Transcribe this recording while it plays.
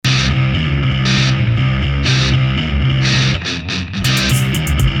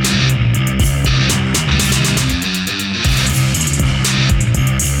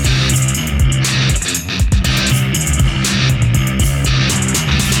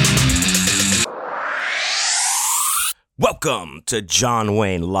Welcome to John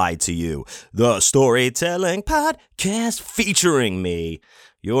Wayne Lied to You, the storytelling podcast featuring me,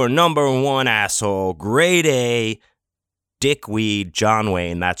 your number one asshole, grade A, dickweed, John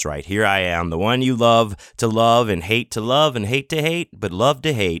Wayne. That's right, here I am, the one you love to love and hate to love and hate to hate, but love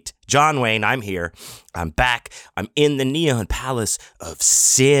to hate. John Wayne, I'm here. I'm back. I'm in the Neon Palace of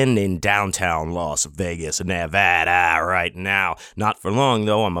Sin in downtown Las Vegas, Nevada right now. Not for long,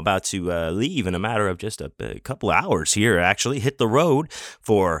 though. I'm about to leave in a matter of just a couple hours here, actually. Hit the road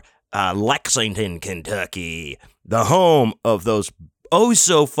for Lexington, Kentucky, the home of those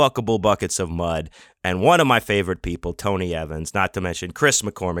oh-so-fuckable buckets of mud, and one of my favorite people, Tony Evans, not to mention Chris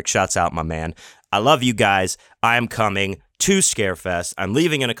McCormick. Shouts out, my man. I love you guys. I am coming to Scarefest. I'm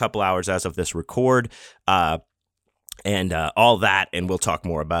leaving in a couple hours as of this record, and all that, and we'll talk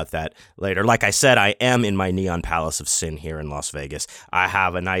more about that later. Like I said, I am in my Neon Palace of Sin here in Las Vegas. I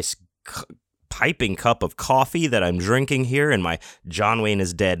have a nice piping cup of coffee that I'm drinking here in my John Wayne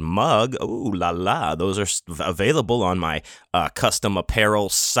is Dead mug. Ooh la la. Those are available on my custom apparel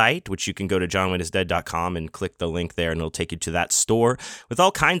site, which you can go to johnwayneisdead.com and click the link there, and it'll take you to that store with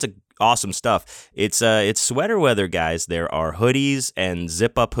all kinds of awesome stuff. It's sweater weather, guys. There are hoodies and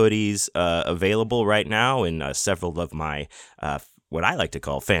zip-up hoodies available right now in several of my what I like to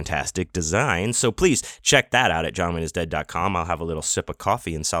call fantastic designs. So please check that out at johnwayneisdead.com. I'll have a little sip of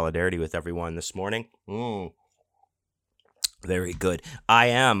coffee in solidarity with everyone this morning. Very good. I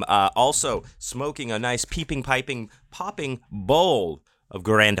am also smoking a nice popping bowl of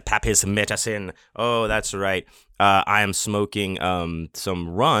Grand Papis medicine. Oh, that's right. I am smoking some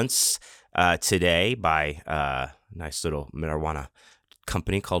runts today by a nice little marijuana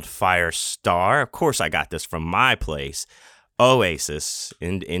company called Firestar. Of course, I got this from my place, Oasis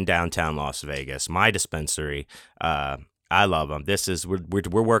in downtown Las Vegas, my dispensary. I love them.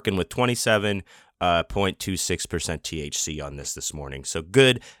 We're working with 27.26% THC on this morning. So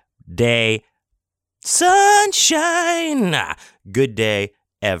good day, sunshine. Good day,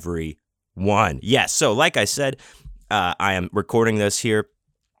 everyone. Yes. So like I said, I am recording this here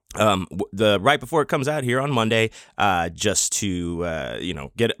right before it comes out here on Monday, just to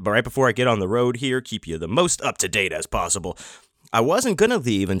get right before I get on the road here, keep you the most up to date as possible. I wasn't gonna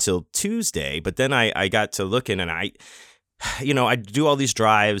leave until Tuesday, but then I got to looking, and I do all these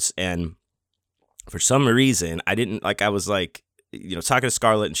drives, and for some reason I didn't I was like, talking to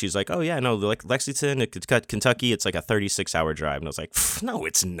Scarlett, and she's like, oh yeah, no, like Lexington, Kentucky, it's like a 36-hour drive, and I was like, no,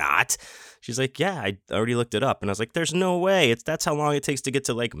 it's not. She's like, yeah, I already looked it up. And I was like, there's no way. That's how long it takes to get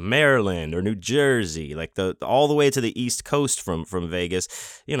to like Maryland or New Jersey, like all the way to the East Coast from Vegas.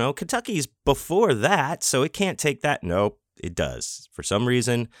 Kentucky's before that, so it can't take that. Nope, it does. For some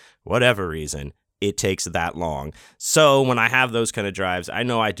reason, whatever reason, it takes that long. So when I have those kind of drives, I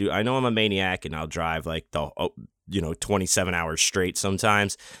know I'm a maniac, and I'll drive like 27 hours straight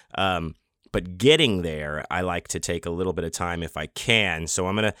sometimes. But getting there, I like to take a little bit of time if I can. So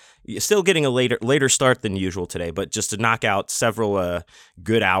I'm still getting a later start than usual today, but just to knock out several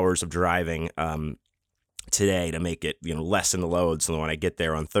good hours of driving today to make it lessen the load. So when I get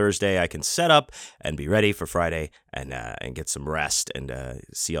there on Thursday, I can set up and be ready for Friday and get some rest and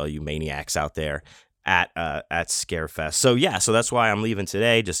see all you maniacs out there at Scarefest. So that's why I'm leaving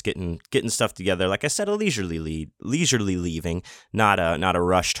today, just getting stuff together. Like I said, a leisurely leaving, not a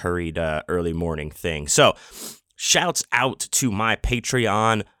rushed, hurried early morning thing. So shouts out to my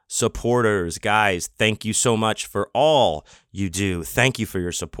Patreon supporters, guys. Thank you so much for all you do. Thank you for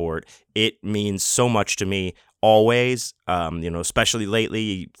your support. It means so much to me always. Especially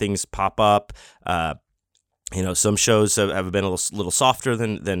lately, things pop up. Some shows have been a little softer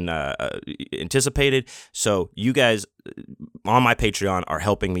than anticipated. So you guys on my Patreon are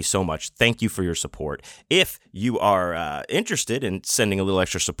helping me so much. Thank you for your support. If you are interested in sending a little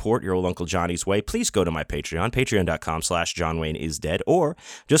extra support your old Uncle Johnny's way, please go to my Patreon, patreon.com/JohnWayneIsDead, or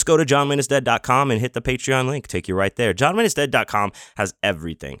just go to johnwayneisdead.com and hit the Patreon link. Take you right there. johnwayneisdead.com has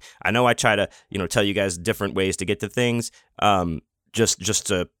everything. I know I try to, tell you guys different ways to get to things. Just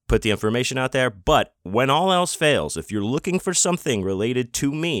to put the information out there. But when all else fails, if you're looking for something related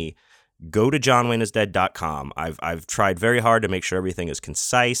to me, go to johnwayneisdead.com. I've tried very hard to make sure everything is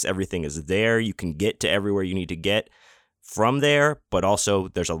concise, everything is there. You can get to everywhere you need to get from there, but also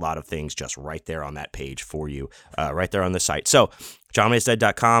there's a lot of things just right there on that page for you, right there on the site. So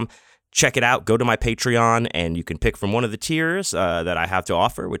johnwayneisdead.com. Check it out. Go to my Patreon, and you can pick from one of the tiers that I have to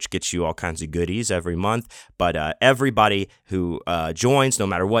offer, which gets you all kinds of goodies every month. But everybody who joins, no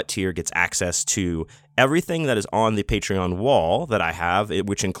matter what tier, gets access to everything that is on the Patreon wall that I have,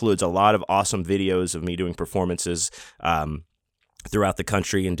 which includes a lot of awesome videos of me doing performances throughout the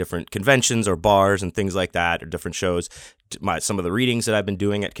country in different conventions or bars and things like that, or different shows. Some of the readings that I've been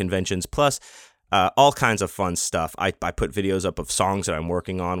doing at conventions, plus all kinds of fun stuff. I put videos up of songs that I'm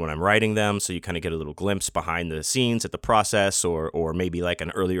working on when I'm writing them, so you kind of get a little glimpse behind the scenes at the process, or maybe like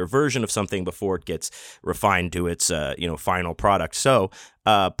an earlier version of something before it gets refined to its final product. So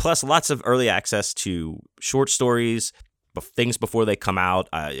plus lots of early access to short stories, things before they come out.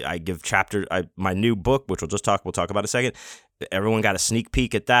 I give my new book, which we'll talk about in a second. Everyone got a sneak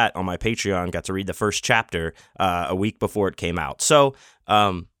peek at that on my Patreon, got to read the first chapter a week before it came out. So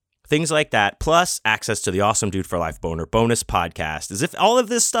things like that, plus access to the Awesome Dude for Life Boner bonus podcast. As if all of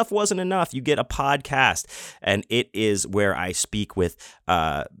this stuff wasn't enough, you get a podcast, and it is where I speak with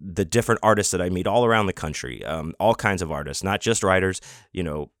the different artists that I meet all around the country, all kinds of artists, not just writers,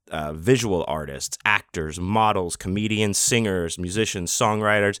 visual artists, actors, models, comedians, singers, musicians,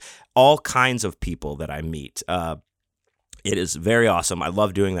 songwriters, all kinds of people that I meet. It is very awesome. I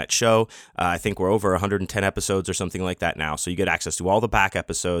love doing that show. I think we're over 110 episodes or something like that now. So you get access to all the back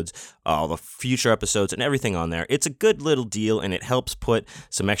episodes, all the future episodes, and everything on there. It's a good little deal, and it helps put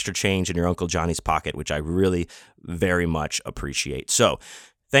some extra change in your Uncle Johnny's pocket, which I really very much appreciate. So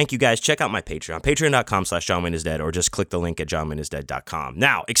thank you guys. Check out my Patreon, patreon.com/JohnWayneIsDead, or just click the link at johnwayneisdead.com.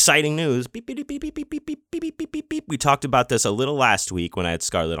 Now, exciting news. Beep, beep, beep, beep, beep, beep, beep, beep, beep, beep, beep. We talked about this a little last week when I had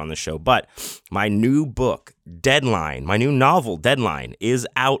Scarlett on the show, but my new book, Deadline, my new novel, Deadline, is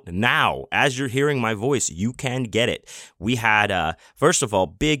out now. As you're hearing my voice, you can get it. We had, first of all,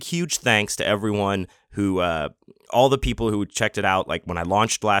 big, huge thanks to everyone who, all the people who checked it out. Like when I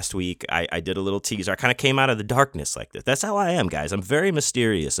launched last week, I did a little teaser. I kind of came out of the darkness like this. That's how I am, guys. I'm very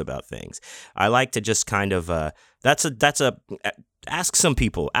mysterious about things. I like to just kind of, ask some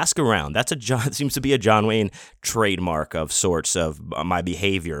people, ask around. It seems to be a John Wayne trademark of sorts of my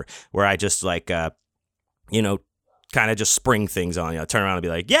behavior, where I just like, kind of just spring things on you. I turn around and be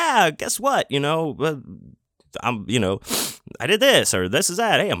like, yeah, guess what? I did this, or this is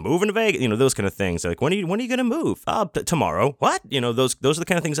that. Hey, I'm moving to Vegas. Those kind of things. Like, when are you going to move? Tomorrow. What? Those are the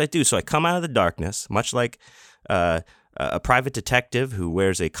kind of things I do. So I come out of the darkness, much like a private detective who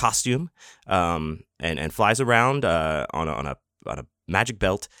wears a costume and flies around on a magic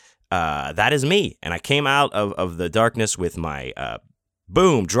belt. That is me. And I came out of the darkness with my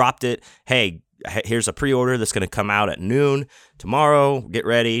boom, dropped it. Hey, here's a pre-order that's going to come out at noon tomorrow. Get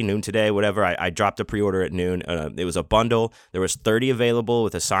ready, noon today, whatever. I dropped a pre-order at noon. It was a bundle. There was 30 available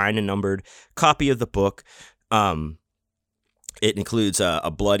with a signed and numbered copy of the book. It includes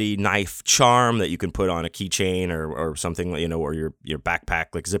a bloody knife charm that you can put on a keychain or something, or your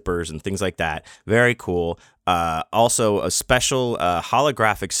backpack, like zippers and things like that. Very cool. Also, a special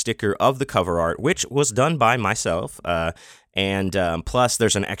holographic sticker of the cover art, which was done by myself. And plus,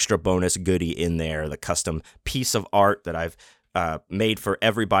 there's an extra bonus goodie in there, the custom piece of art that I've made for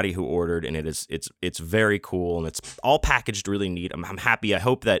everybody who ordered, and it's very cool, and it's all packaged really neat. I'm happy. I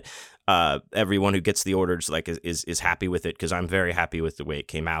hope that everyone who gets the orders is happy with it, because I'm very happy with the way it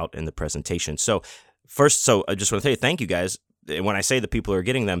came out in the presentation. So I just want to tell you thank you guys. When I say the people are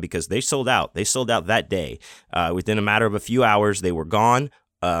getting them, because they sold out that day. Within a matter of a few hours, they were gone.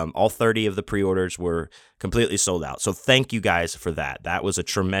 All 30 of the pre-orders were completely sold out. So thank you guys for that. That was a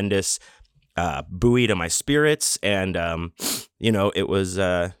tremendous buoy to my spirits, and it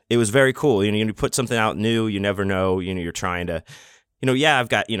was very cool. You put something out new, you never know. You're trying to, I've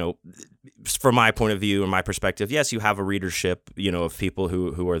got, from my point of view and my perspective, yes, you have a readership, of people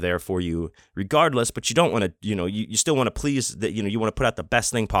who are there for you regardless, but you don't want to, you still want to please that, you want to put out the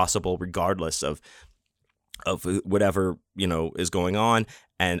best thing possible regardless of whatever, is going on.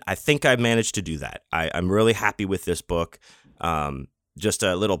 And I think I've managed to do that. I'm really happy with this book. Just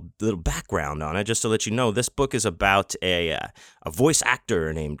a little background on it, just to let you know, this book is about a voice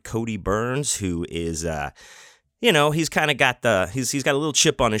actor named Cody Burns, who is, he's kind of got he's got a little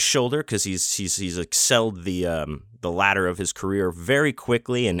chip on his shoulder, because he's excelled the ladder of his career very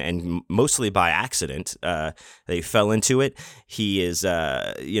quickly and mostly by accident. They fell into it. He is,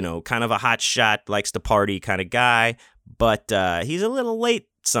 kind of a hot shot, likes to party kind of guy, but he's a little late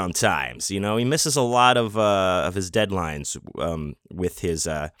sometimes. He misses a lot of his deadlines with his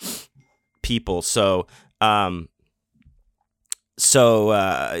people. So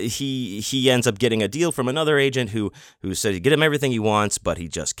he ends up getting a deal from another agent who said he'd get him everything he wants, but he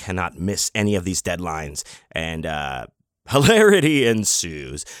just cannot miss any of these deadlines, and hilarity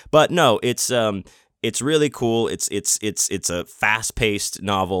ensues. But no, it's really cool. It's a fast-paced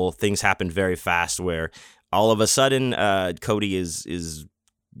novel. Things happen very fast, where all of a sudden Cody is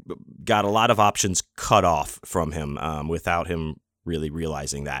got a lot of options cut off from him without him really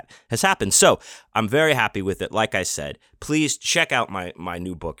realizing that has happened. So I'm very happy with it. Like I said, please check out my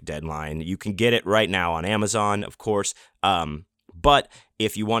new book, Deadline. You can get it right now on Amazon, of course. But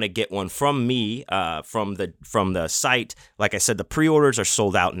if you want to get one from me, from the site, like I said, the pre-orders are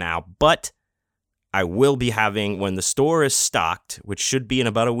sold out now. But I will be having, when the store is stocked, which should be in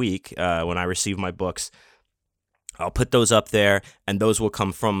about a week, when I receive my books, I'll put those up there, and those will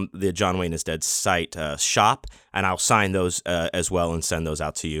come from the John Wayne is Dead site shop, and I'll sign those as well and send those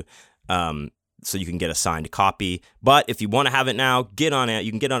out to you, so you can get a signed copy. But if you want to have it now, get on it.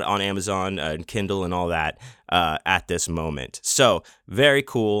 You can get on Amazon and Kindle and all that at this moment. So very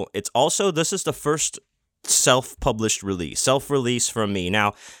cool. It's also, this is the first self-published self-release from me.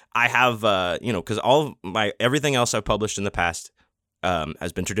 Now I have, because everything else I've published in the past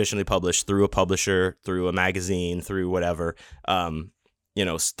has been traditionally published through a publisher, through a magazine, through whatever, through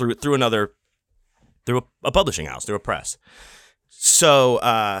a publishing house, through a press. So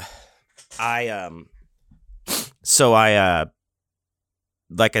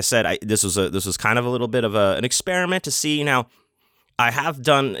like I said, this was kind of a little bit of an experiment to see. Now, I have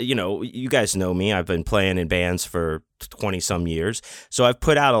done, you guys know me. I've been playing in bands for 20 some years, so I've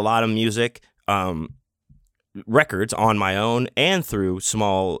put out a lot of music, records on my own and through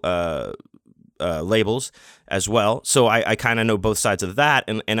small labels as well. So I kind of know both sides of that.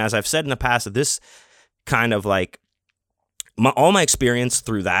 And as I've said in the past, this kind of like all my experience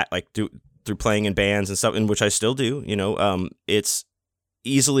through that, like through playing in bands and stuff, in which I still do, it's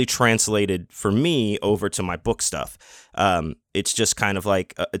easily translated for me over to my book stuff. It's just kind of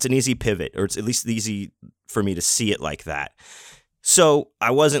like, it's an easy pivot, or it's at least easy for me to see it like that. So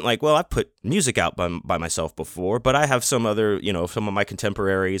I wasn't like, well, I've put music out by myself before, but I have some other, some of my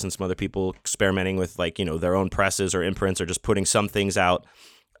contemporaries and some other people experimenting with like, their own presses or imprints, or just putting some things out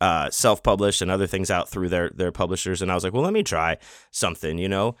self-published and other things out through their publishers. And I was like, well, let me try something,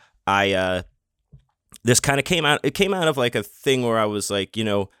 this kind of came out of like a thing where I was like,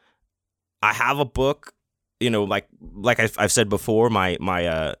 I have a book, like I've said before, my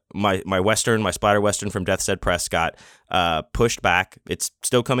Western, my splatter Western from Death's Head Press got pushed back. It's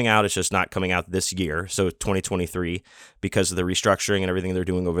still coming out. It's just not coming out this year. So 2023, because of the restructuring and everything they're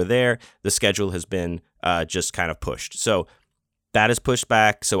doing over there, the schedule has been just kind of pushed. So that is pushed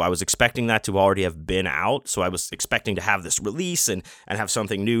back. So I was expecting that to already have been out. So I was expecting to have this release and have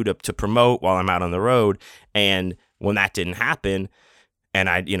something new to promote while I'm out on the road. And when that didn't happen, and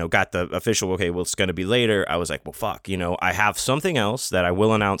I, got the official, okay, well, it's going to be later, I was like, well, fuck, I have something else that I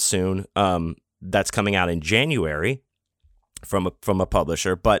will announce soon, that's coming out in January from a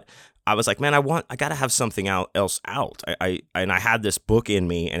publisher. But I was like, man, I got to have something else out. I had this book in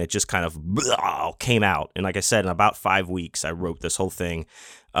me, and it just kind of came out. And like I said, in about 5 weeks, I wrote this whole thing,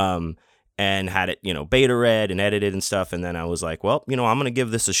 and had it, beta read and edited and stuff. And then I was like, well, I'm going to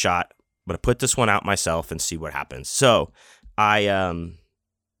give this a shot. I'm going to put this one out myself and see what happens. So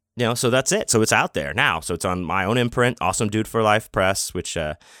so that's it. So it's out there now. So it's on my own imprint, Awesome Dude for Life Press, which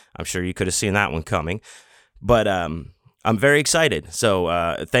I'm sure you could have seen that one coming. But I'm very excited.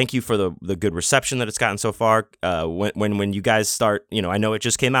 So thank you for the good reception that it's gotten so far. When you guys start, I know it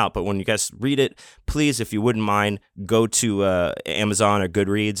just came out, but when you guys read it, please, if you wouldn't mind, go to Amazon or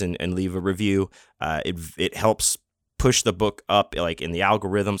Goodreads and leave a review. It helps push the book up, like in the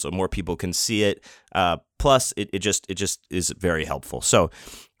algorithm, so more people can see it. Plus, it just is very helpful. So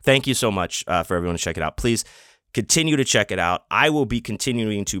thank you so much for everyone to check it out. Please continue to check it out. I will be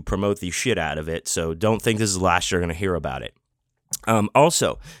continuing to promote the shit out of it, so don't think this is the last you're going to hear about it.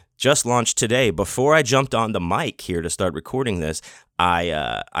 Also, just launched today, before I jumped on the mic here to start recording this,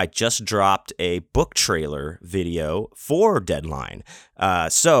 I just dropped a book trailer video for Deadline.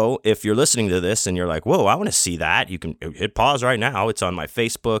 So if you're listening to this and you're like, whoa, I want to see that, you can hit pause right now. It's on my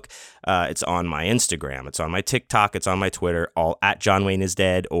Facebook. It's on my Instagram. It's on my TikTok. It's on my Twitter, all at John Wayne is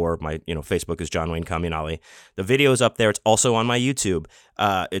Dead, or my Facebook is John Wayne Communale. The video is up there. It's also on my YouTube.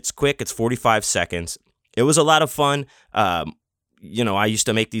 It's quick. It's 45 seconds. It was a lot of fun. I used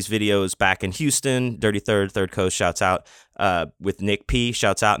to make these videos back in Houston, Dirty Third Coast, shouts out, with Nick P.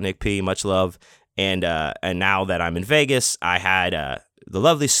 Shouts out, Nick P. Much love. And now that I'm in Vegas, I had the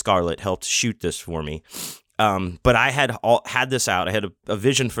lovely Scarlett helped shoot this for me. But I had this out. I had a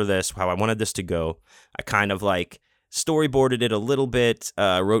vision for this, how I wanted this to go. I kind of like storyboarded it a little bit,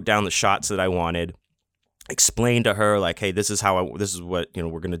 wrote down the shots that I wanted. Explained to her like, hey, this is what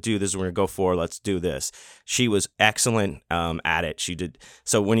we're gonna do. This is what we're gonna go for. Let's do this. She was excellent at it. She did.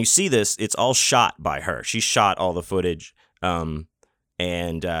 So when you see this, it's all shot by her. She shot all the footage, and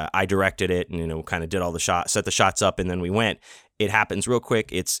I directed it, and kind of did all the shots, set the shots up, and then we went. It happens real quick.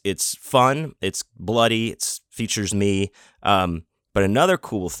 It's fun. It's bloody. It features me. But another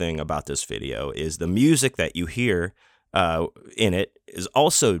cool thing about this video is the music that you hear in it is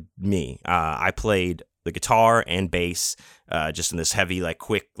also me. I played the guitar and bass just in this heavy, like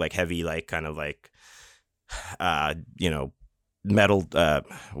quick, like heavy, like kind of like, metal.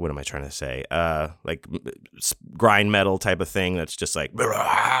 What am I trying to say? Like grind metal type of thing. That's just like,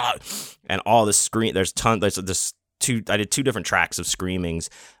 and all the scream. There's this. I did 2 different tracks of screamings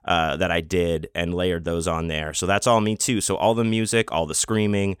that I did and layered those on there. So that's all me too. So all the music, all the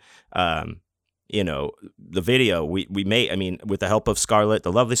screaming, the video we made, I mean, with the help of Scarlett,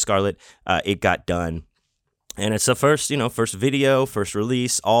 the lovely Scarlett, it got done. And it's the first video, first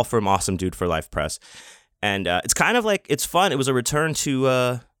release, all from Awesome Dude for Life Press. And it's kind of like, it's fun. It was a return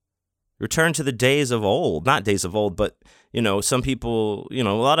to the days of old, not days of old, but, some people, a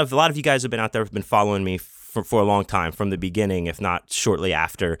lot of you guys have been out there, have been following me for a long time, from the beginning, if not shortly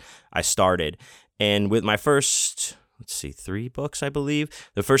after I started. And with my first, 3 books, I believe,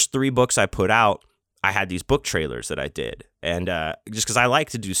 the first 3 books I put out, I had these book trailers that I did. And just because I like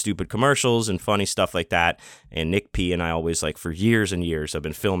to do stupid commercials and funny stuff like that. And Nick P and I always, like, for years and years, have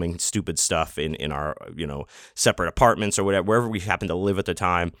been filming stupid stuff in our, separate apartments or whatever, wherever we happened to live at the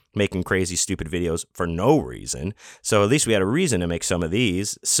time, making crazy, stupid videos for no reason. So at least we had a reason to make some of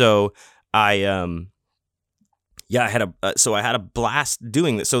these. So I had a blast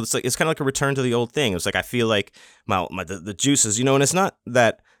doing this. So it's kind of like a return to the old thing. It was like, I feel like the juices, and it's not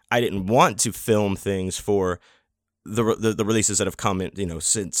that I didn't want to film things for the releases that have come in,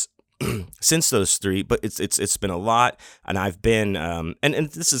 since since those 3, but it's been a lot, and I've been and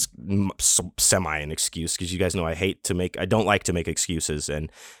this is semi an excuse, because you guys know I don't like to make excuses,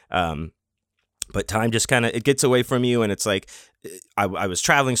 and but time just kind of, it gets away from you, and it's like, I was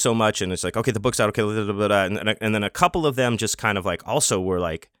traveling so much, and it's like, okay, the book's out, okay, and then a couple of them just kind of like also were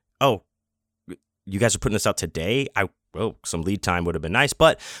like, oh, you guys are putting this out today? Some lead time would have been nice,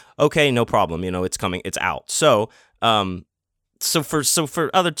 but okay, no problem. It's coming, it's out. So, so for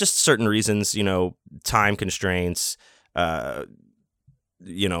other, just certain reasons, time constraints, actual,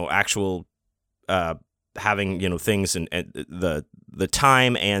 having, things and the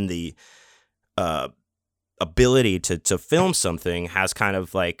time and the, ability to film something has kind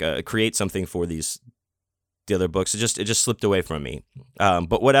of like create something for the other books. It just slipped away from me.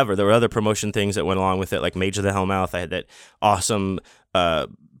 But whatever, there were other promotion things that went along with it, like Mage of the Hellmouth. I had that awesome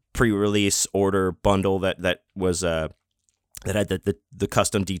pre-release order bundle that was that had the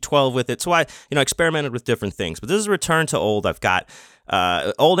custom D12 with it. So I experimented with different things. But this is a return to old. I've got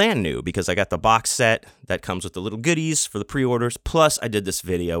old and new, because I got the box set that comes with the little goodies for the pre-orders. Plus, I did this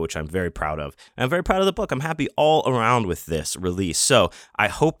video, which I'm very proud of. And I'm very proud of the book. I'm happy all around with this release. So I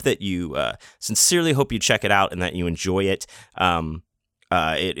hope that you, sincerely hope you check it out and that you enjoy it.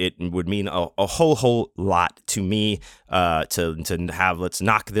 It would mean a whole lot to me to have, let's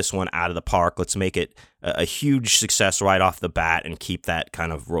knock this one out of the park. Let's make it a huge success right off the bat and keep that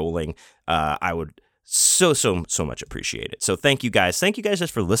kind of rolling. I would so much appreciate it. So thank you guys. Thank you guys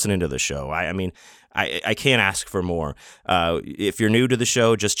just for listening to the show. I mean, I can't ask for more. If you're new to the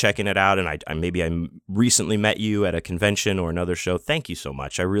show, just checking it out, and I recently met you at a convention or another show, thank you so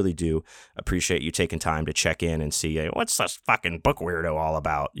much. I really do appreciate you taking time to check in and see, what's this fucking book weirdo all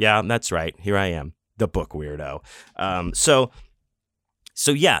about? Yeah, that's right. Here I am, the book weirdo. So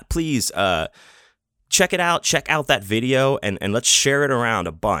yeah, please check it out. Check out that video, and let's share it around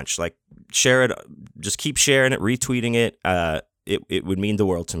a bunch. Like, share it. Just keep sharing it, retweeting it. It would mean the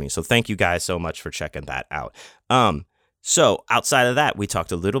world to me. So thank you guys so much for checking that out. So outside of that, we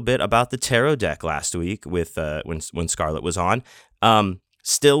talked a little bit about the tarot deck last week with when Scarlett was on.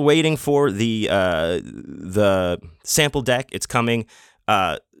 Still waiting for the sample deck. It's coming.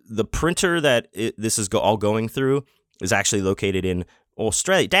 The printer that this is all going through is actually located in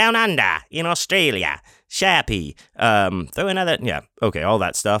Australia, down under in Australia. Sharpie. Throw another, yeah, okay, all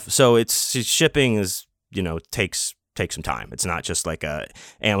that stuff. So it's shipping is, takes some time. It's not just like a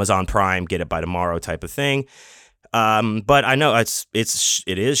Amazon Prime, get it by tomorrow type of thing. But I know it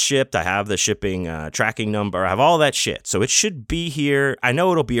is shipped. I have the shipping tracking number. I have all that shit. So it should be here. I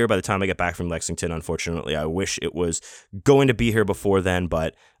know it'll be here by the time I get back from Lexington. Unfortunately, I wish it was going to be here before then,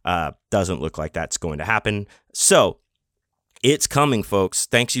 but doesn't look like that's going to happen. So it's coming, folks.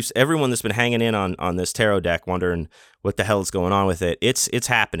 Thanks you everyone that's been hanging in on this tarot deck, wondering what the hell is going on with it. It's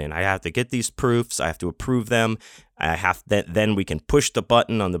happening. I have to get these proofs. I have to approve them. Then we can push the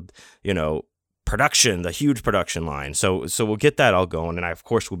button on the production, the huge production line. So we'll get that all going, and I of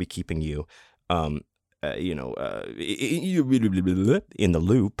course will be keeping you in the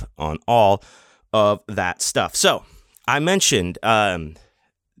loop on all of that stuff. So I mentioned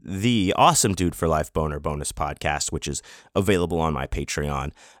the Awesome Dude for Life Boner Bonus podcast, which is available on my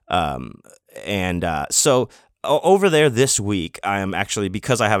Patreon. So over there this week, I am actually,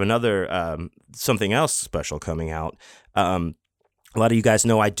 because I have another something else special coming out. A lot of you guys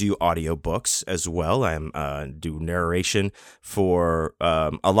know I do audiobooks as well. I do narration for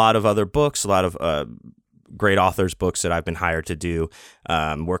a lot of other books, a lot of great authors' books that I've been hired to do.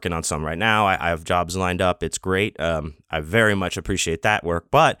 I'm working on some right now. I have jobs lined up. It's great. I very much appreciate that work.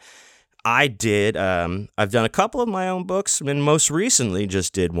 But I've done a couple of my own books, and most recently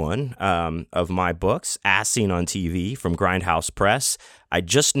just did one of my books, As Seen on TV from Grindhouse Press. I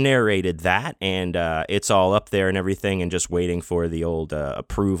just narrated that, and it's all up there and everything, and just waiting for the old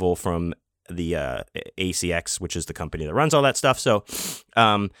approval from the ACX, which is the company that runs all that stuff. So,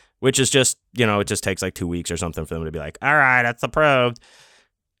 which is just, it just takes like 2 weeks or something for them to be like, all right, that's approved.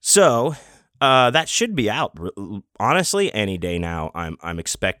 So that should be out. Honestly, any day now. I'm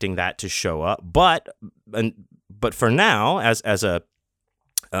expecting that to show up. But for now, as a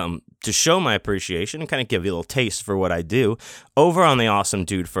to show my appreciation and kind of give you a little taste for what I do, over on the Awesome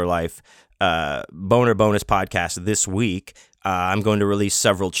Dude for Life Boner Bonus podcast this week, I'm going to release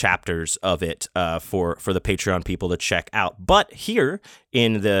several chapters of it for the Patreon people to check out. But here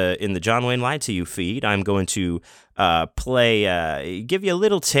in the John Wayne Lied to You feed, I'm going to give you a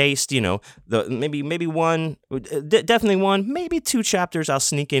little taste. Maybe one, definitely one, maybe 2 chapters I'll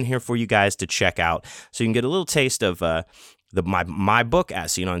sneak in here for you guys to check out, so you can get a little taste of my book,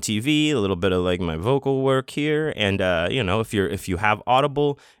 As Seen on TV, a little bit of like my vocal work here, and if you have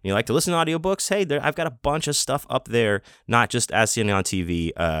Audible and you like to listen to audiobooks, hey, I've got a bunch of stuff up there, not just As Seen on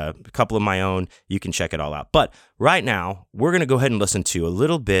TV, a couple of my own. You can check it all out. But right now, we're gonna go ahead and listen to a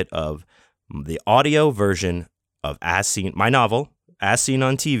little bit of the audio version of my novel, As Seen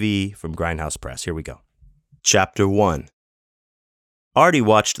on TV from Grindhouse Press. Here we go. Chapter 1. Artie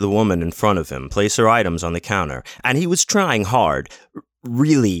watched the woman in front of him place her items on the counter, and he was trying hard,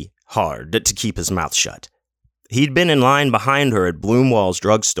 really hard, to keep his mouth shut. He'd been in line behind her at Bloomwall's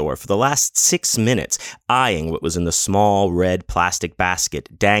drugstore for the last 6 minutes, eyeing what was in the small red plastic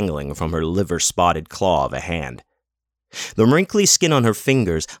basket dangling from her liver-spotted claw of a hand. The wrinkly skin on her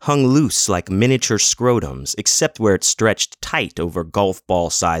fingers hung loose like miniature scrotums, except where it stretched tight over golf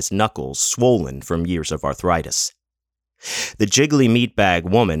ball-sized knuckles swollen from years of arthritis. The jiggly meatbag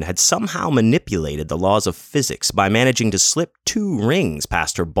woman had somehow manipulated the laws of physics by managing to slip 2 rings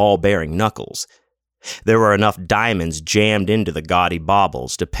past her ball-bearing knuckles. There were enough diamonds jammed into the gaudy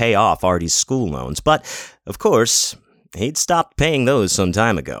baubles to pay off Artie's school loans, but, of course, he'd stopped paying those some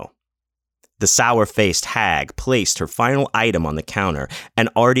time ago. The sour-faced hag placed her final item on the counter, and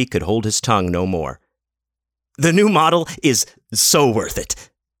Artie could hold his tongue no more. "The new model is so worth it,"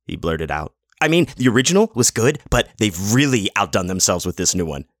 he blurted out. "I mean, the original was good, but they've really outdone themselves with this new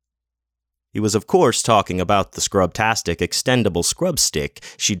one." He was, of course, talking about the Scrubtastic extendable scrub stick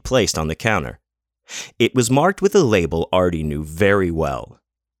she'd placed on the counter. It was marked with a label Artie knew very well,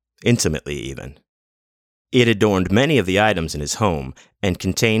 intimately even. It adorned many of the items in his home and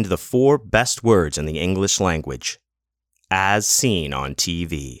contained the 4 best words in the English language: As Seen on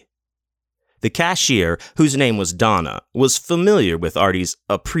TV. The cashier, whose name was Donna, was familiar with Artie's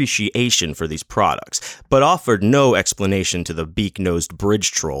appreciation for these products, but offered no explanation to the beak-nosed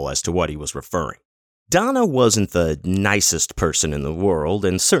bridge troll as to what he was referring. Donna wasn't the nicest person in the world,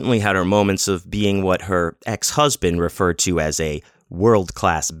 and certainly had her moments of being what her ex-husband referred to as a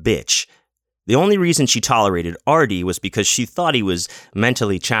world-class bitch. The only reason she tolerated Artie was because she thought he was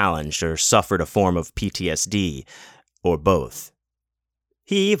mentally challenged or suffered a form of PTSD, or both.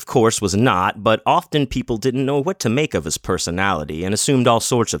 He, of course, was not, but often people didn't know what to make of his personality and assumed all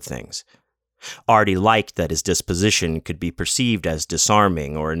sorts of things. Artie liked that his disposition could be perceived as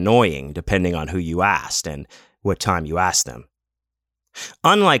disarming or annoying depending on who you asked and what time you asked them.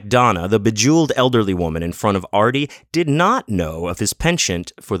 Unlike Donna, the bejeweled elderly woman in front of Artie did not know of his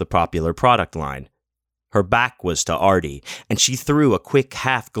penchant for the popular product line. Her back was to Artie, and she threw a quick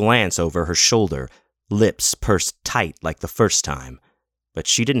half glance over her shoulder, lips pursed tight like the first time. But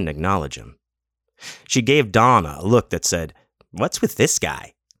she didn't acknowledge him. She gave Donna a look that said, "What's with this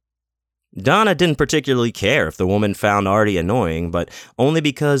guy?" Donna didn't particularly care if the woman found Artie annoying, but only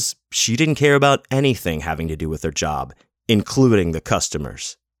because she didn't care about anything having to do with her job, including the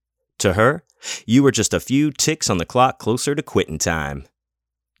customers. To her, you were just a few ticks on the clock closer to quitting time.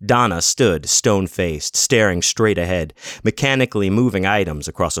 Donna stood, stone-faced, staring straight ahead, mechanically moving items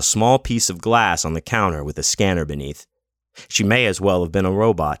across a small piece of glass on the counter with a scanner beneath. She may as well have been a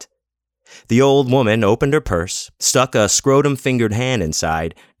robot. The old woman opened her purse, stuck a scrotum-fingered hand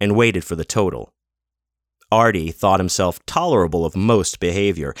inside, and waited for the total. Artie thought himself tolerable of most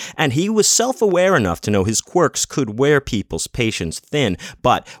behavior, and he was self-aware enough to know his quirks could wear people's patience thin,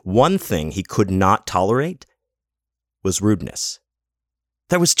 but one thing he could not tolerate was rudeness.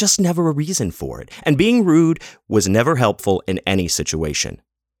 There was just never a reason for it, and being rude was never helpful in any situation.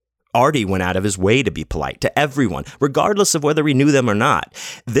 Artie went out of his way to be polite to everyone, regardless of whether he knew them or not.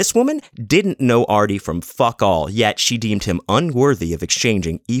 This woman didn't know Artie from fuck all, yet she deemed him unworthy of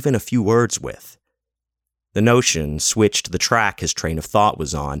exchanging even a few words with. The notion switched the track his train of thought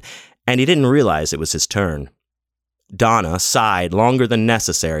was on, and he didn't realize it was his turn. Donna sighed longer than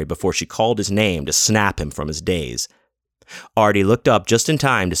necessary before she called his name to snap him from his daze. Artie looked up just in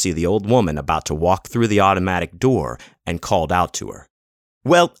time to see the old woman about to walk through the automatic door and called out to her.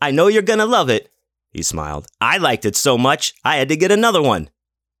 "Well, I know you're gonna love it," he smiled. "I liked it so much, I had to get another one."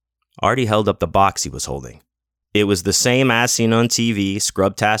 Artie held up the box he was holding. It was the same as seen on TV,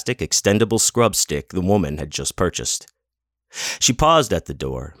 Scrubtastic extendable scrub stick the woman had just purchased. She paused at the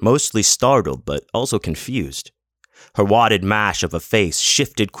door, mostly startled but also confused. Her wadded mash of a face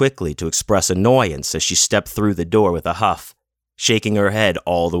shifted quickly to express annoyance as she stepped through the door with a huff, shaking her head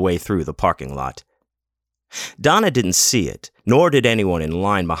all the way through the parking lot. Donna didn't see it, nor did anyone in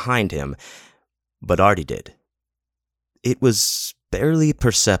line behind him, but Artie did. It was barely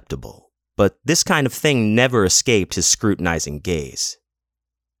perceptible, but this kind of thing never escaped his scrutinizing gaze.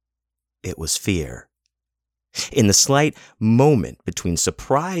 It was fear. In the slight moment between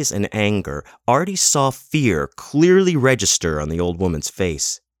surprise and anger, Artie saw fear clearly register on the old woman's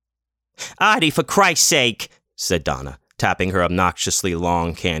face. "Artie, for Christ's sake," said Donna, tapping her obnoxiously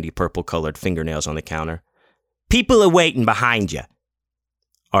long candy purple-colored fingernails on the counter. "People are waiting behind you."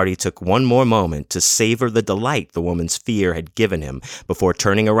 Artie took one more moment to savor the delight the woman's fear had given him before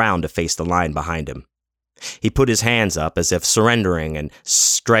turning around to face the line behind him. He put his hands up as if surrendering and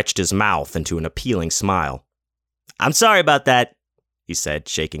stretched his mouth into an appealing smile. "I'm sorry about that," he said,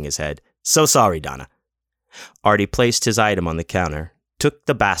 shaking his head. "So sorry, Donna." Artie placed his item on the counter, took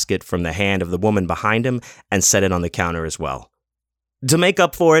the basket from the hand of the woman behind him, and set it on the counter as well. "To make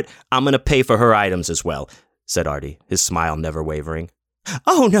up for it, I'm going to pay for her items as well," said Artie, his smile never wavering.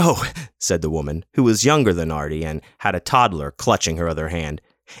 "Oh, no," said the woman, who was younger than Artie and had a toddler clutching her other hand.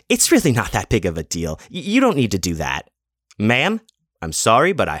 "It's really not that big of a deal. You don't need to do that." "Ma'am, I'm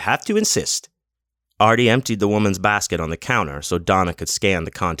sorry, but I have to insist." Artie emptied the woman's basket on the counter so Donna could scan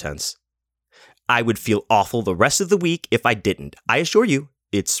the contents. "I would feel awful the rest of the week if I didn't. I assure you,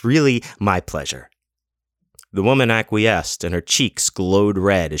 it's really my pleasure." The woman acquiesced, and her cheeks glowed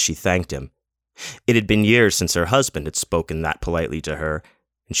red as she thanked him. It had been years since her husband had spoken that politely to her,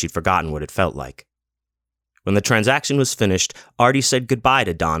 and she'd forgotten what it felt like. When the transaction was finished, Artie said goodbye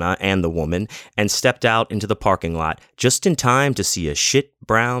to Donna and the woman and stepped out into the parking lot just in time to see a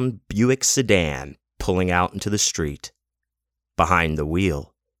shit-brown Buick sedan pulling out into the street. Behind the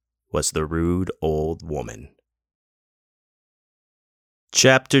wheel was the rude old woman.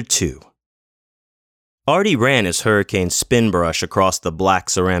 Chapter 2. Artie ran his hurricane spin brush across the black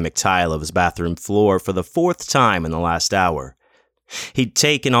ceramic tile of his bathroom floor for the 4th time in the last hour. He'd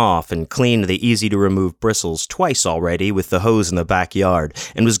taken off and cleaned the easy-to-remove bristles twice already with the hose in the backyard,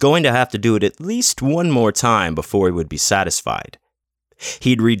 and was going to have to do it at least one more time before he would be satisfied.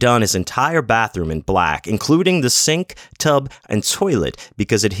 He'd redone his entire bathroom in black, including the sink, tub, and toilet,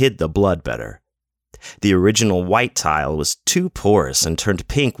 because it hid the blood better. The original white tile was too porous and turned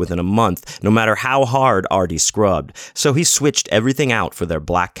pink within a month, no matter how hard Artie scrubbed, so he switched everything out for their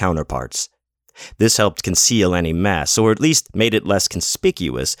black counterparts. This helped conceal any mess, or at least made it less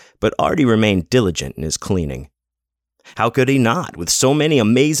conspicuous, but Artie remained diligent in his cleaning. How could he not, with so many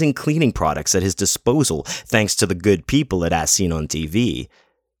amazing cleaning products at his disposal, thanks to the good people at As Seen on TV?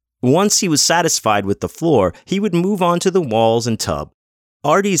 Once he was satisfied with the floor, he would move on to the walls and tub.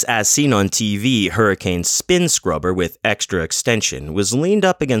 Artie's As Seen on TV Hurricane Spin Scrubber with extra extension was leaned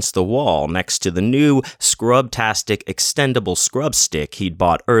up against the wall next to the new Scrubtastic extendable scrub stick he'd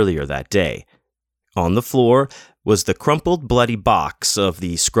bought earlier that day. On the floor was the crumpled, bloody box of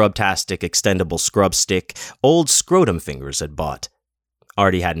the Scrubtastic extendable scrub stick old Scrotum Fingers had bought.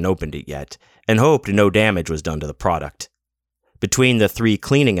 Artie hadn't opened it yet, and hoped no damage was done to the product. Between the 3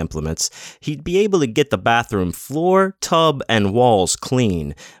 cleaning implements, he'd be able to get the bathroom floor, tub, and walls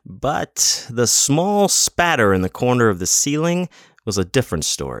clean, but the small spatter in the corner of the ceiling was a different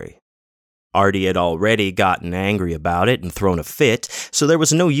story. Artie had already gotten angry about it and thrown a fit, so there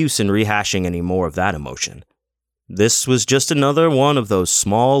was no use in rehashing any more of that emotion. This was just another one of those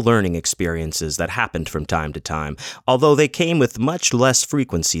small learning experiences that happened from time to time, although they came with much less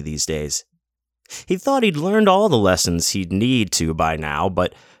frequency these days. He thought he'd learned all the lessons he'd need to by now,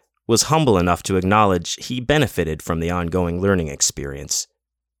 but was humble enough to acknowledge he benefited from the ongoing learning experience.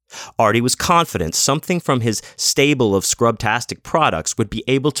 Artie was confident something from his stable of Scrubtastic products would be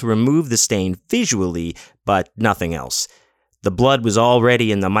able to remove the stain visually, but nothing else. The blood was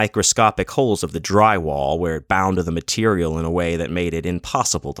already in the microscopic holes of the drywall, where it bound to the material in a way that made it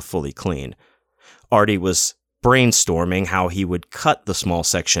impossible to fully clean. Artie was brainstorming how he would cut the small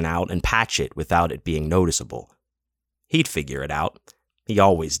section out and patch it without it being noticeable. He'd figure it out. He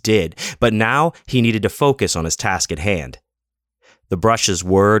always did, but now he needed to focus on his task at hand. The brushes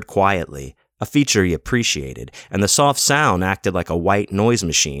whirred quietly, a feature he appreciated, and the soft sound acted like a white noise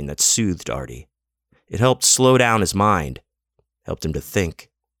machine that soothed Artie. It helped slow down his mind, helped him to think.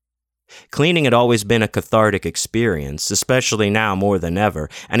 Cleaning had always been a cathartic experience, especially now more than ever,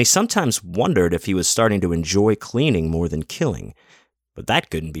 and he sometimes wondered if he was starting to enjoy cleaning more than killing. But that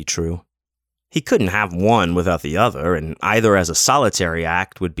couldn't be true. He couldn't have one without the other, and either as a solitary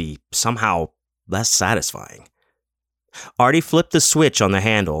act would be somehow less satisfying. Artie flipped the switch on the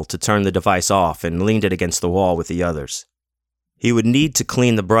handle to turn the device off and leaned it against the wall with the others. He would need to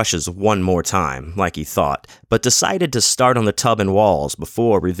clean the brushes one more time, like he thought, but decided to start on the tub and walls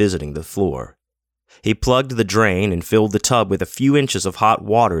before revisiting the floor. He plugged the drain and filled the tub with a few inches of hot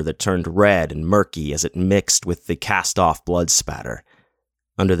water that turned red and murky as it mixed with the cast-off blood spatter.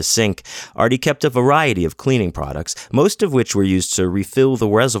 Under the sink, Artie kept a variety of cleaning products, most of which were used to refill the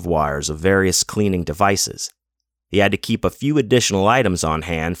reservoirs of various cleaning devices. He had to keep a few additional items on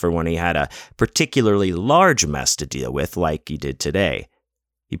hand for when he had a particularly large mess to deal with, like he did today.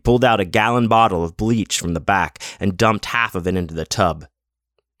 He pulled out a gallon bottle of bleach from the back and dumped half of it into the tub.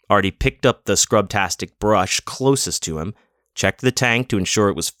 Artie picked up the Scrubtastic brush closest to him, checked the tank to ensure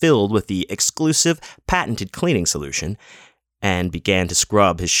it was filled with the exclusive, patented cleaning solution, and began to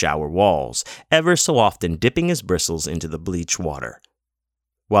scrub his shower walls, ever so often dipping his bristles into the bleach water.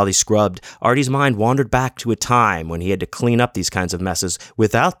 While he scrubbed, Artie's mind wandered back to a time when he had to clean up these kinds of messes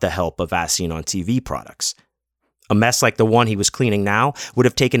without the help of As Seen on TV products. A mess like the one he was cleaning now would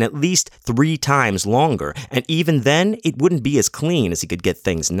have taken at least 3 times longer, and even then, it wouldn't be as clean as he could get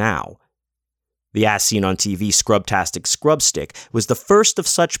things now. The As Seen on TV Scrubtastic Scrub Stick was the first of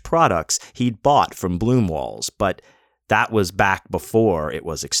such products he'd bought from Bloomwalls, but that was back before it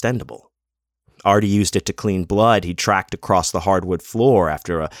was extendable. Artie used it to clean blood he'd tracked across the hardwood floor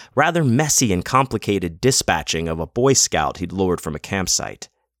after a rather messy and complicated dispatching of a Boy Scout he'd lured from a campsite.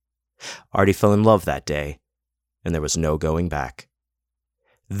 Artie fell in love that day, and there was no going back.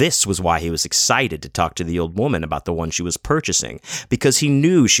 This was why he was excited to talk to the old woman about the one she was purchasing, because he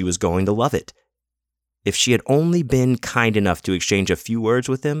knew she was going to love it. If she had only been kind enough to exchange a few words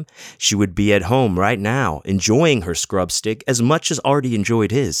with him, she would be at home right now, enjoying her scrub stick as much as Artie enjoyed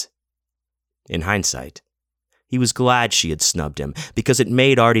his. In hindsight, he was glad she had snubbed him because it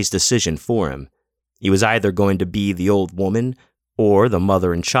made Artie's decision for him. He was either going to be the old woman or the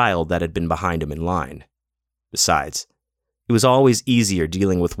mother and child that had been behind him in line. Besides, it was always easier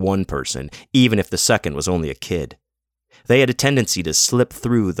dealing with one person, even if the second was only a kid. They had a tendency to slip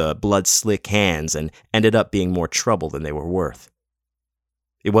through the blood-slick hands and ended up being more trouble than they were worth.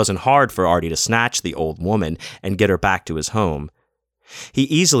 It wasn't hard for Artie to snatch the old woman and get her back to his home. He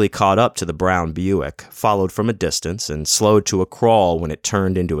easily caught up to the brown Buick, followed from a distance, and slowed to a crawl when it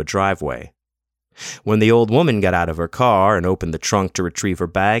turned into a driveway. When the old woman got out of her car and opened the trunk to retrieve her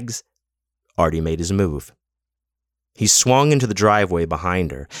bags, Artie made his move. He swung into the driveway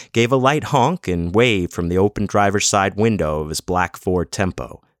behind her, gave a light honk, and waved from the open driver's side window of his black Ford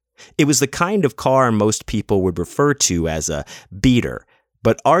Tempo. It was the kind of car most people would refer to as a beater,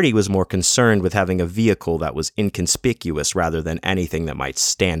 but Artie was more concerned with having a vehicle that was inconspicuous rather than anything that might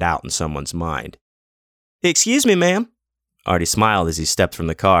stand out in someone's mind. "Excuse me, ma'am." Artie smiled as he stepped from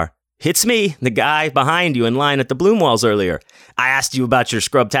the car. "It's me, the guy behind you in line at the Bloomwalls earlier. I asked you about your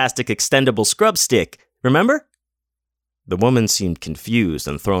Scrubtastic extendable scrub stick. Remember?" The woman seemed confused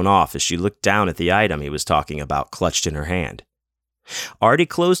and thrown off as she looked down at the item he was talking about clutched in her hand. Artie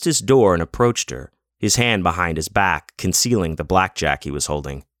closed his door and approached her, his hand behind his back, concealing the blackjack he was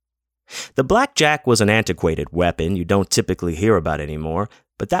holding. The blackjack was an antiquated weapon you don't typically hear about anymore,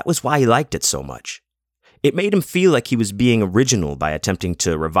 but that was why he liked it so much. It made him feel like he was being original by attempting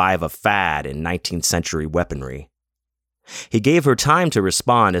to revive a fad in 19th century weaponry. He gave her time to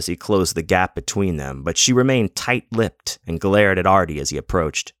respond as he closed the gap between them, but she remained tight-lipped and glared at Artie as he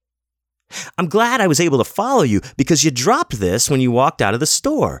approached. "I'm glad I was able to follow you because you dropped this when you walked out of the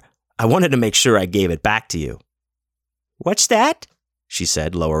store. I wanted to make sure I gave it back to you." "What's that?" she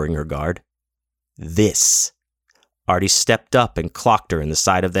said, lowering her guard. "This." Artie stepped up and clocked her in the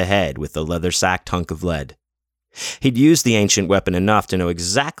side of the head with the leather-sacked hunk of lead. He'd used the ancient weapon enough to know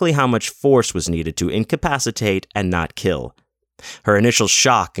exactly how much force was needed to incapacitate and not kill. Her initial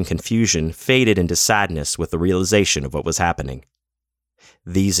shock and confusion faded into sadness with the realization of what was happening.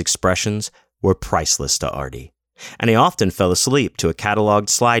 These expressions were priceless to Artie, and he often fell asleep to a cataloged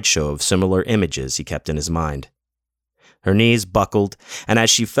slideshow of similar images he kept in his mind. Her knees buckled, and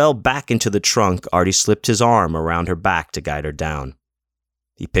as she fell back into the trunk, Artie slipped his arm around her back to guide her down.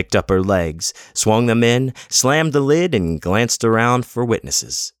 He picked up her legs, swung them in, slammed the lid, and glanced around for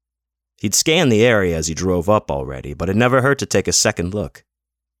witnesses. He'd scanned the area as he drove up already, but it never hurt to take a second look.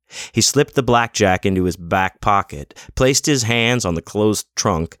 He slipped the blackjack into his back pocket, placed his hands on the closed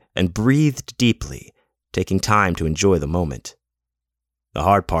trunk, and breathed deeply, taking time to enjoy the moment. The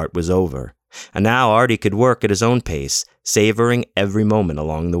hard part was over, and now Artie could work at his own pace, savoring every moment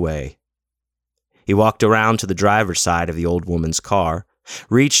along the way. He walked around to the driver's side of the old woman's car,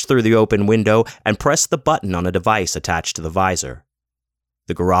 reached through the open window, and pressed the button on a device attached to the visor.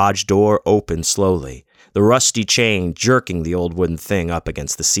 The garage door opened slowly, the rusty chain jerking the old wooden thing up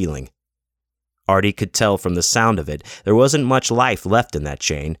against the ceiling. Artie could tell from the sound of it there wasn't much life left in that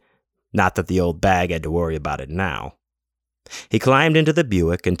chain, not that the old bag had to worry about it now. He climbed into the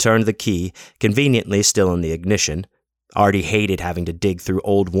Buick and turned the key, conveniently still in the ignition. Artie hated having to dig through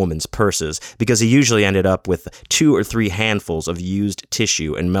old women's purses because he usually ended up with 2 or 3 handfuls of used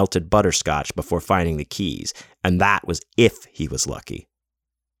tissue and melted butterscotch before finding the keys, and that was if he was lucky.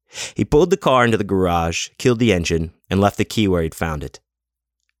 He pulled the car into the garage, killed the engine, and left the key where he'd found it.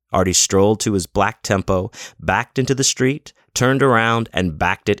 Artie strolled to his black Tempo, backed into the street, turned around, and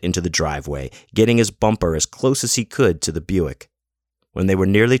backed it into the driveway, getting his bumper as close as he could to the Buick. When they were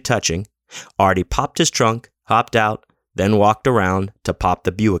nearly touching, Artie popped his trunk, hopped out, then walked around to pop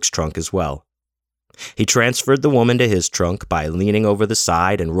the Buick's trunk as well. He transferred the woman to his trunk by leaning over the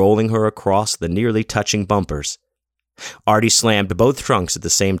side and rolling her across the nearly touching bumpers. Artie slammed both trunks at the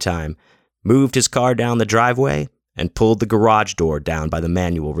same time, moved his car down the driveway, and pulled the garage door down by the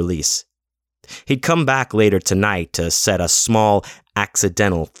manual release. He'd come back later tonight to set a small,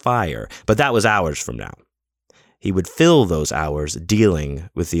 accidental fire, but that was hours from now. He would fill those hours dealing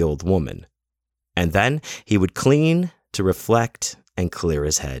with the old woman. And then he would clean to reflect and clear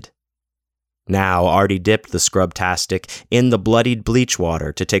his head. Now Artie dipped the scrubtastic in the bloodied bleach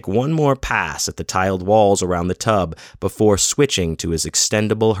water to take one more pass at the tiled walls around the tub before switching to his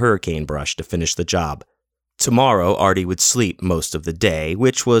extendable hurricane brush to finish the job. Tomorrow, Artie would sleep most of the day,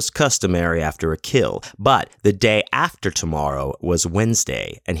 which was customary after a kill, but the day after tomorrow was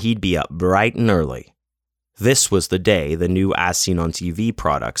Wednesday, and he'd be up bright and early. This was the day the new As Seen on TV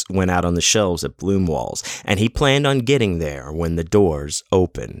products went out on the shelves at Bloomwalls, and he planned on getting there when the doors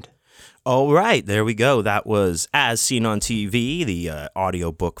opened. All right, there we go. That was As Seen on TV, the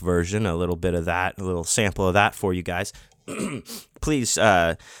audiobook version, a little bit of that, a little sample of that for you guys. Please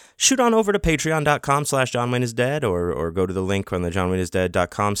shoot on over to patreon.com/JohnWayneIsDead or go to the link on the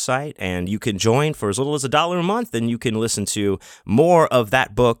JohnWayneIsDead.com site, and you can join for as little as $1 a month, and you can listen to more of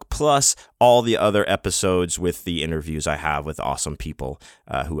that book, plus all the other episodes with the interviews I have with awesome people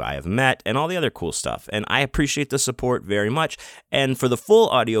who I have met, and all the other cool stuff. And I appreciate the support very much. And for the full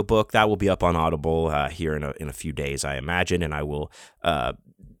audiobook, that will be up on Audible here in a few days, I imagine, and I will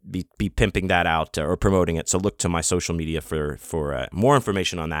be pimping that out or promoting it. So look to my social media for more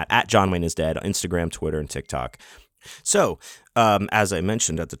information on that at John Wayne is Dead, Instagram, Twitter, and TikTok. So, as I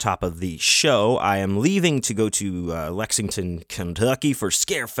mentioned at the top of the show, I am leaving to go to Lexington, Kentucky for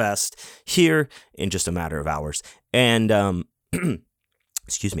Scarefest here in just a matter of hours. And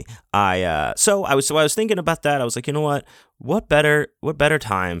excuse me. I was thinking about that. I was like, you know what? What better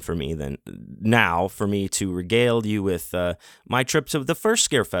time for me than now for me to regale you with my trip to the first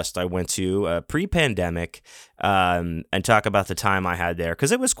Scarefest I went to pre-pandemic and talk about the time I had there,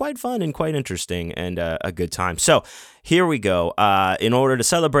 because it was quite fun and quite interesting and a good time. So here we go. In order to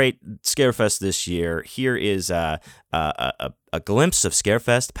celebrate Scarefest this year, here is a glimpse of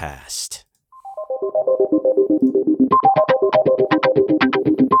Scarefest past.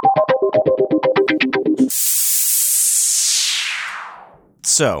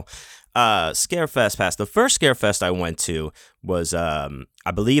 So, Scarefest past. The first Scarefest I went to was, I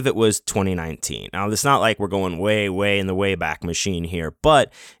believe it was 2019. Now, it's not like we're going way, way in the Wayback Machine here,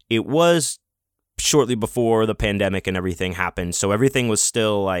 but it was shortly before the pandemic and everything happened, so everything was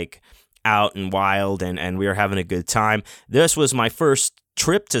still, like, out and wild, and we were having a good time. This was my first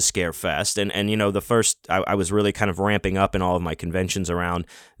trip to Scarefest, and you know, the first I was really kind of ramping up in all of my conventions around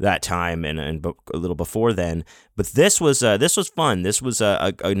that time and a little before then. But this was fun. This was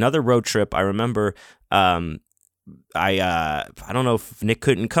another road trip. I remember I don't know if Nick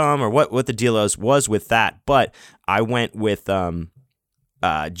couldn't come or what the deal was with that, but I went with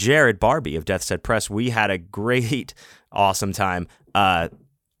Jared Barbie of Death's Head Press. We had a great, awesome time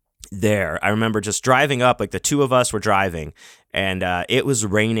there. I remember just driving up, like the two of us were driving, and it was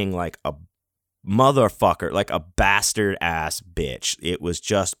raining like a motherfucker, like a bastard ass bitch. It was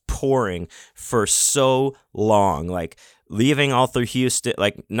just pouring for so long, like leaving all through Houston,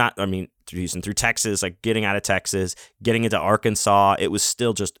 like not, I mean, through Houston, through Texas, like getting out of Texas, getting into Arkansas. It was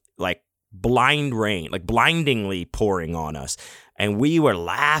still just like blind rain, like blindingly pouring on us. And we were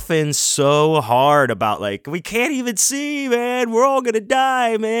laughing so hard about like, we can't even see, man. We're all going to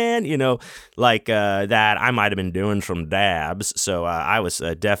die, man. You know, like that I might have been doing some dabs. So I was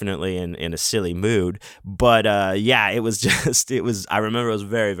definitely in a silly mood. But yeah, it was just, I remember it was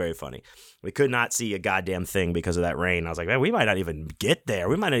very, very funny. We could not see a goddamn thing because of that rain. I was like, man, we might not even get there.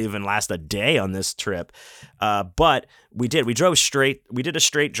 We might not even last a day on this trip. But we did. We drove straight. We did a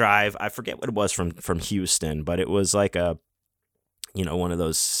straight drive. I forget what it was from Houston, but it was like one of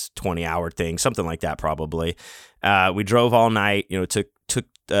those 20-hour things, something like that probably. We drove all night, took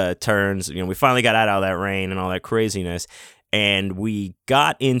turns. We finally got out of that rain and all that craziness. And we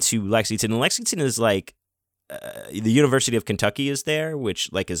got into Lexington. And Lexington is like, the University of Kentucky is there,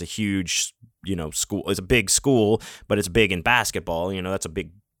 which like is a huge, school. It's a big school, but it's big in basketball. That's a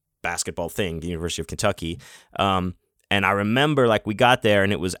big basketball thing, the University of Kentucky. And I remember like we got there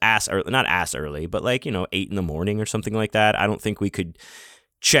and it was not ass early, but like, 8 a.m. or something like that. I don't think we could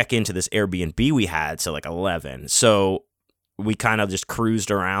check into this Airbnb we had till like 11. So we kind of just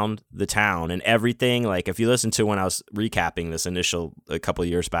cruised around the town and everything. Like if you listen to when I was recapping this a couple of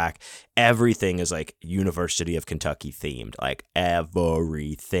years back, everything is like University of Kentucky themed, like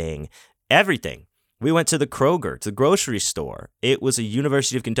everything. We went to the Kroger, to the grocery store. It was a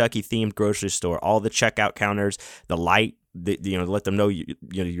University of Kentucky themed grocery store. All the checkout counters, the light, let them know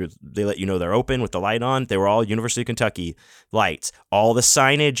they let you know they're open with the light on. They were all University of Kentucky lights. All the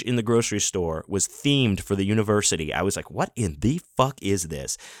signage in the grocery store was themed for the university. I was like, what in the fuck is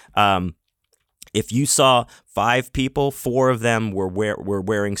this? If you saw 5 people, 4 of them were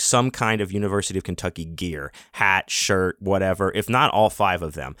wearing some kind of University of Kentucky gear, hat, shirt, whatever, if not all 5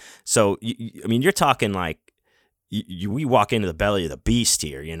 of them. So, you're talking like we walk into the belly of the beast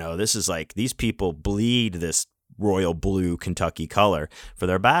here. This is like these people bleed this royal blue Kentucky color for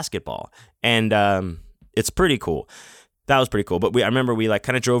their basketball. And it's pretty cool. That was pretty cool. But I remember we like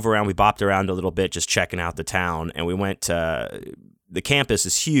kind of drove around. We bopped around a little bit just checking out the town. And we went to the campus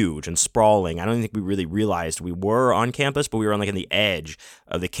is huge and sprawling. I don't think we really realized we were on campus, but we were on like on the edge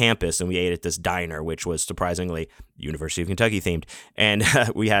of the campus, and we ate at this diner, which was surprisingly University of Kentucky themed. And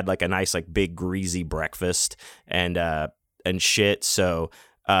we had like a nice, like big greasy breakfast and shit. So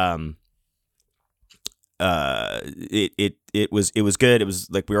it was good. It was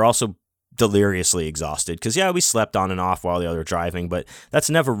like we were also deliriously exhausted because we slept on and off while the other driving, but that's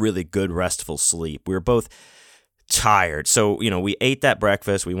never really good restful sleep. We were both tired. So, we ate that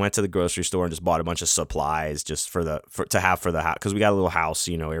breakfast. We went to the grocery store and just bought a bunch of supplies just to have for the house, because we got a little house,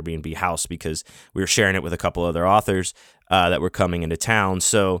 Airbnb house, because we were sharing it with a couple other authors that were coming into town.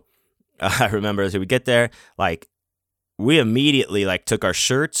 So I remember as we get there, like we immediately like took our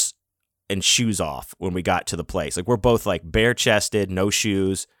shirts and shoes off when we got to the place. Like we're both like bare chested, no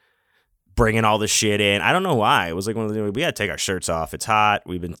shoes, bringing all this shit in. I don't know why. It was like we had to take our shirts off. It's hot.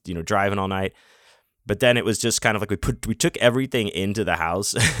 We've been, driving all night. But then it was just kind of like we took everything into the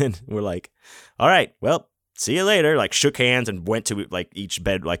house and we're like, all right, well, see you later. Like shook hands and went to like each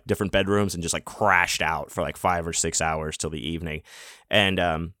bed, like different bedrooms, and just like crashed out for like 5 or 6 hours till the evening.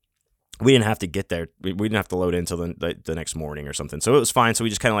 And we didn't have to get there. We didn't have to load in until the next morning or something. So it was fine. So we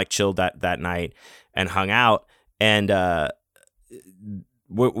just kind of like chilled that night and hung out. And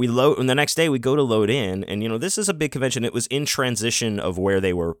we load, and the next day we go to load in. And, this is a big convention. It was in transition of where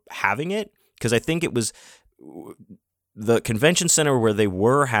they were having it, because I think it was the convention center where they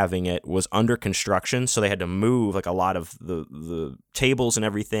were having it was under construction. So they had to move like a lot of the tables and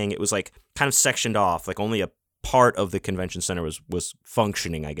everything. It was like kind of sectioned off, like only a part of the convention center was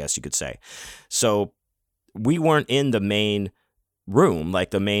functioning, I guess you could say. So we weren't in the main room,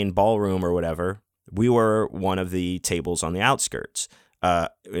 like the main ballroom or whatever. We were one of the tables on the outskirts. By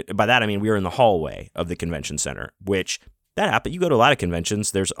that, I mean, we were in the hallway of the convention center, which that happened. You go to a lot of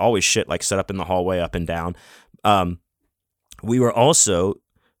conventions, there's always shit like set up in the hallway up and down. We were also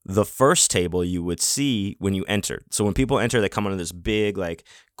the first table you would see when you enter. So when people enter, they come onto this big, like,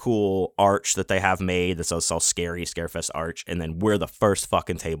 cool arch that they have made. That's all Scarefest arch. And then we're the first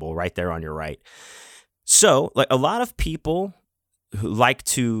fucking table right there on your right. So, like, a lot of people who like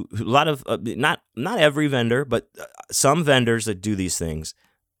to a lot of not every vendor, but some vendors that do these things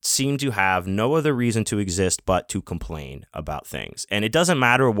seem to have no other reason to exist but to complain about things. And it doesn't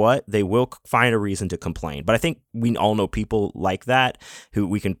matter what, they will find a reason to complain. But I think we all know people like that who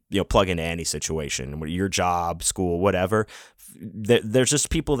we can, plug into any situation, your job, school, whatever. There's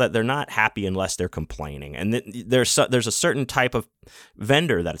just people that they're not happy unless they're complaining. And there's a certain type of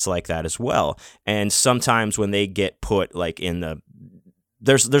vendor that's like that as well. And sometimes when they get put like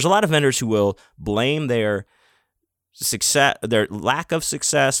there's a lot of vendors who will blame their lack of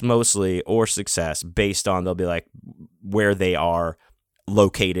success mostly, or success based on, they'll be like where they are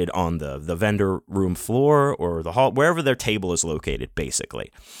located on the vendor room floor or the hall, wherever their table is located,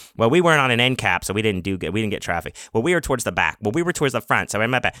 basically. Well, we weren't on an end cap, so we didn't get traffic. Well, we were towards the back. Well, we were towards the front, so I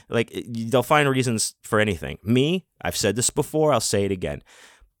met back. Like, they'll find reasons for anything. Me, I've said this before, I'll say it again.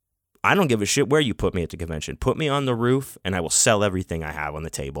 I don't give a shit where you put me at the convention. Put me on the roof and I will sell everything I have on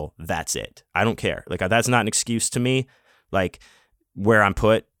the table. That's it. I don't care. Like, that's not an excuse to me. Like, where I'm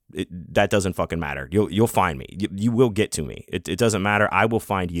put, that doesn't fucking matter. You'll find me. You will get to me. It doesn't matter. I will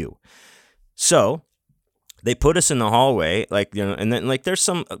find you. So they put us in the hallway, and then there's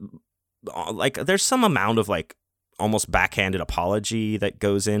some amount of almost backhanded apology that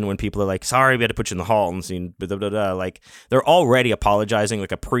goes in when people are like, sorry, we had to put you in the hall and seen blah, blah, blah, blah. Like, they're already apologizing,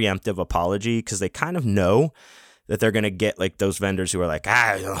 like a preemptive apology, because they kind of know that they're going to get like those vendors who are like,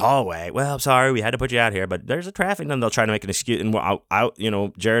 in the hallway. Well, I'm sorry, we had to put you out here, but there's a traffic. And then they'll try to make an excuse. And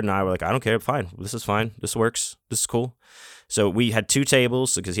Jared and I were like, I don't care. Fine. This is fine. This works. This is cool. So we had two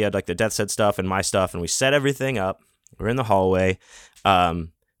tables because he had like the Death's Head stuff and my stuff. And we set everything up. We're in the hallway.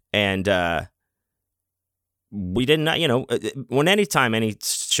 We didn't, when anytime any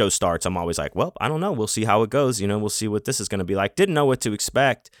show starts, I'm always like, well, I don't know. We'll see how it goes. We'll see what this is going to be like. Didn't know what to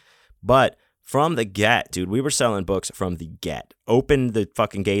expect. But from the get, dude, we were selling books from the get. Opened the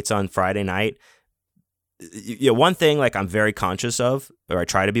fucking gates on Friday night. One thing like I'm very conscious of, or I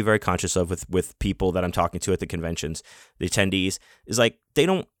try to be very conscious of with people that I'm talking to at the conventions, the attendees, is like they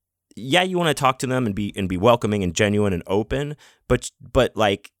don't. Yeah, you want to talk to them and be welcoming and genuine and open, but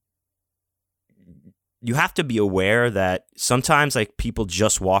like, you have to be aware that sometimes like people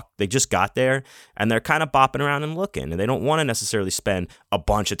they just got there and they're kind of bopping around and looking, and they don't want to necessarily spend a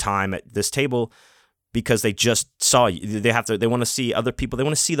bunch of time at this table because they just saw you. They want to see other people. They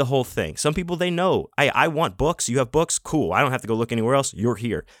want to see the whole thing. Some people, they know, I want books. You have books. Cool. I don't have to go look anywhere else. You're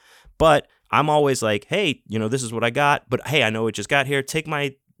here. But I'm always like, hey, this is what I got. But hey, I know it just got here. Take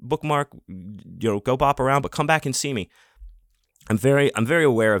my bookmark, go bop around, but come back and see me. I'm very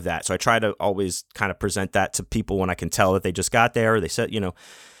aware of that. So I try to always kind of present that to people when I can tell that they just got there, or they said,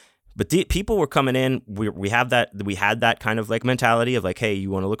 but people were coming in. We had that kind of like mentality of like, hey, you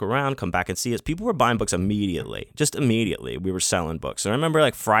want to look around, come back and see us. People were buying books immediately. Just immediately. We were selling books. And I remember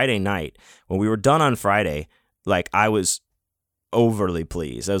like Friday night when we were done on Friday, like I was overly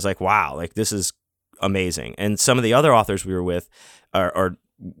pleased. I was like, wow, like this is amazing. And some of the other authors we were with are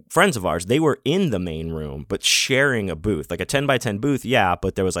friends of ours. They were in the main room, but sharing a booth, like a 10 by 10 booth. Yeah.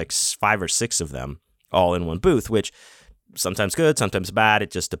 But there was like 5 or 6 of them all in one booth, which sometimes good, sometimes bad.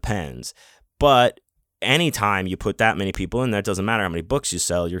 It just depends. But anytime you put that many people in there, it doesn't matter how many books you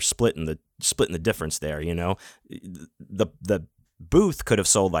sell, you're splitting the difference there. The booth could have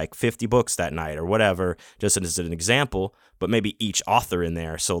sold like 50 books that night or whatever, just as an example, but maybe each author in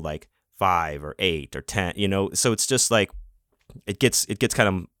there sold like 5 or 8 or 10, so it's just like, it gets kind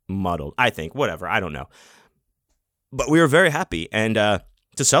of muddled, I think. Whatever, I don't know. But we were very happy, and to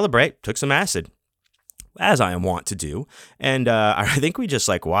celebrate, took some acid, as I am wont to do. And I think we just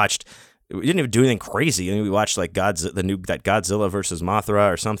like watched. We didn't even do anything crazy. I think we watched like that Godzilla versus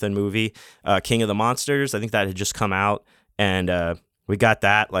Mothra or something movie, King of the Monsters. I think that had just come out, and we got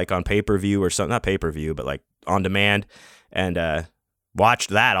that like on pay-per-view or something. Not pay-per-view, but like on demand, and watched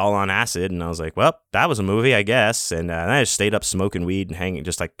that all on acid, and I was like, well, that was a movie, I guess. And I just stayed up smoking weed and hanging,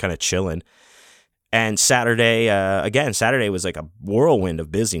 just like kind of chilling. And Saturday was like a whirlwind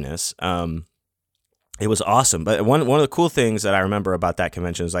of busyness. It was awesome. But one of the cool things that I remember about that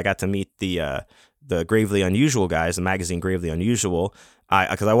convention is I got to meet the Gravely Unusual guys, the magazine Gravely Unusual.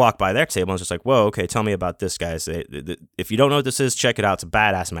 Because I walked by their table and was just like, whoa, okay, tell me about this, guys. If you don't know what this is, check it out. It's a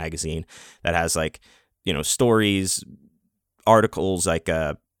badass magazine that has like, stories, articles, like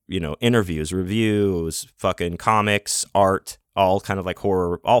interviews, reviews, fucking comics, art, all kind of like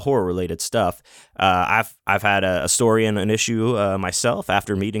all horror related stuff. I've had a story and an issue myself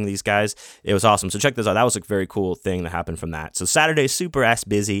after meeting these guys. It was awesome. So check this out. That was a very cool thing that happened from that. So Saturday's super ass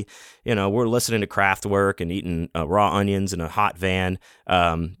busy. We're listening to Kraftwerk and eating raw onions in a hot van.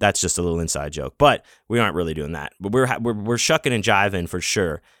 That's just a little inside joke, but we aren't really doing that. But we're shucking and jiving for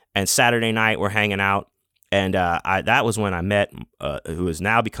sure. And Saturday night we're hanging out. And that was when I met who has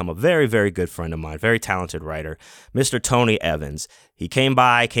now become a very, very good friend of mine, very talented writer, Mr. Tony Evans. He came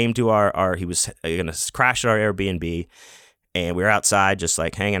to he was going to crash at our Airbnb, and we were outside just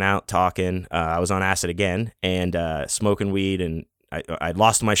like hanging out, talking. I was on acid again and smoking weed, and I'd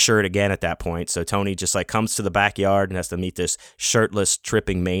lost my shirt again at that point. So Tony just like comes to the backyard and has to meet this shirtless,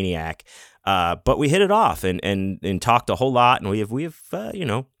 tripping maniac. But we hit it off and talked a whole lot, and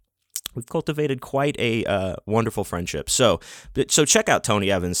we've cultivated quite a wonderful friendship. So check out Tony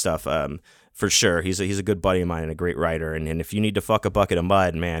Evans' stuff for sure. He's a good buddy of mine and a great writer. And if you need to fuck a bucket of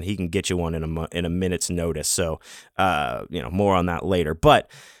mud, man, he can get you one in a minute's notice. So more on that later. But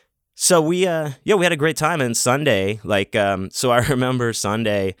so we had a great time. And Sunday, so I remember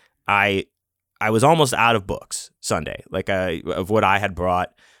Sunday, I was almost out of books Sunday, of what I had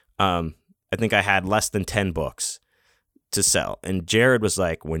brought. I think I had less than 10 books to sell. And Jared was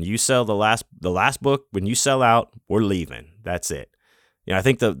like, when you sell the last book, when you sell out, we're leaving. That's it. I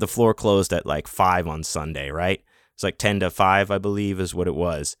think the floor closed at like 5 on Sunday, right? It's like 10 to 5, I believe is what it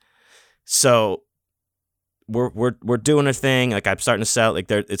was. So we're doing a thing. Like I'm starting to sell,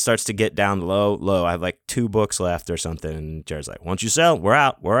 it starts to get down low. I have like 2 books left or something. And Jared's like, once you sell, we're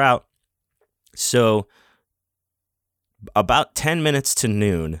out. So about 10 minutes to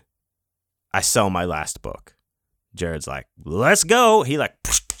noon, I sell my last book. Jared's like, let's go. He like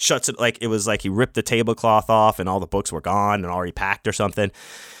shuts it. Like it was like he ripped the tablecloth off and all the books were gone and already packed or something.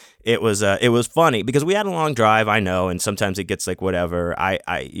 It was funny because we had a long drive, I know, and sometimes it gets like whatever.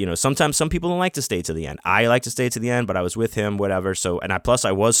 Sometimes some people don't like to stay to the end. I like to stay to the end, but I was with him, whatever. So, and I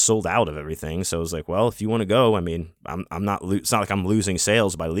was sold out of everything. So I was like, well, if you want to go, I mean, I'm not, it's not like I'm losing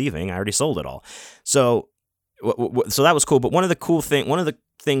sales by leaving. I already sold it all. So that was cool. But one of the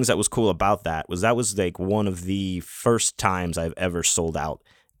things that was cool about that was like one of the first times I've ever sold out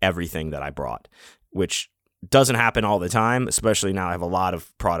everything that I brought, which doesn't happen all the time, especially now I have a lot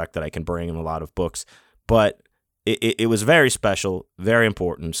of product that I can bring and a lot of books, but it was very special, very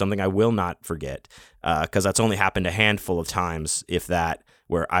important, something I will not forget, because that's only happened a handful of times, if that,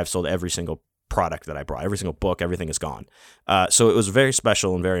 where I've sold every single product that I brought, every single book, everything is gone. So it was very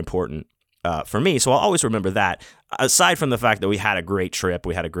special and very important for me. So I'll always remember that. Aside from the fact that we had a great trip,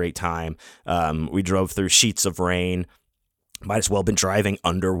 we had a great time. We drove through sheets of rain. Might as well have been driving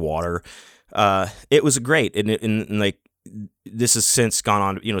underwater. It was great. And like, this has since gone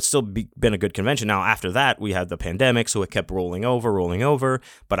on, it's still been a good convention. Now, after that, we had the pandemic, so it kept rolling over.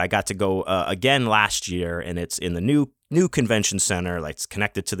 But I got to go again last year, and it's in the new convention center. Like, it's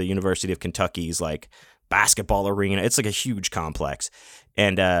connected to the University of Kentucky's like basketball arena. It's like a huge complex.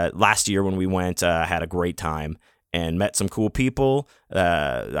 And last year when we went, I had a great time and met some cool people.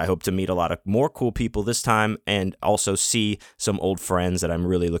 I hope to meet a lot of more cool people this time, and also see some old friends that I'm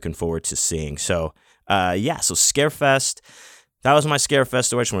really looking forward to seeing. So so Scarefest, that was my Scarefest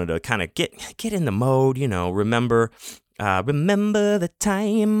story. I just wanted to kind of get in the mode, remember the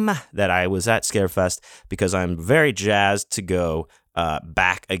time that I was at Scarefest, because I'm very jazzed to go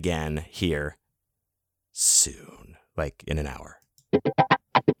back again here soon, like in an hour.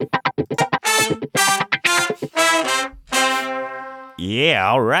 Yeah,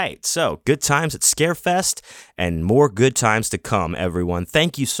 all right. So, good times at Scarefest and more good times to come, everyone.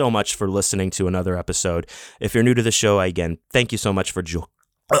 Thank you so much for listening to another episode. If you're new to the show, again, thank you so much for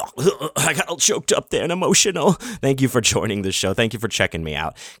I got all choked up there and emotional. Thank you for joining the show. Thank you for checking me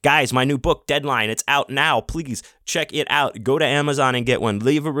out. Guys, my new book, Deadline, it's out now. Please check it out. Go to Amazon and get one.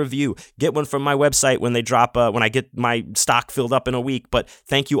 Leave a review. Get one from my website when they drop, when I get my stock filled up in a week. But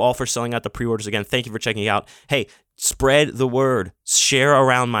thank you all for selling out the pre-orders again. Thank you for checking it out. Hey, spread the word. Share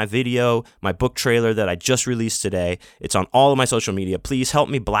around my video, my book trailer that I just released today. It's on all of my social media. Please help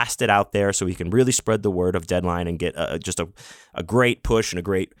me blast it out there so we can really spread the word of Deadline and get just a great push and a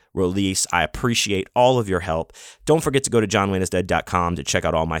great release. I appreciate all of your help. Don't forget to go to johnwayneisdead.com to check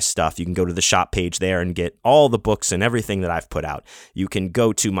out all my stuff. You can go to the shop page there and get all the books and everything that I've put out. You can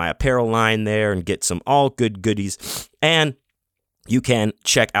go to my apparel line there and get some all good goodies. And you can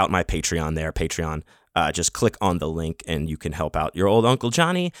check out my Patreon there, Patreon. Just click on the link and you can help out your old Uncle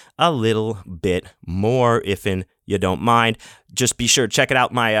Johnny a little bit more if you don't mind. Just be sure to check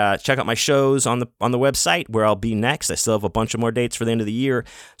out my shows on the website where I'll be next. I still have a bunch of more dates for the end of the year.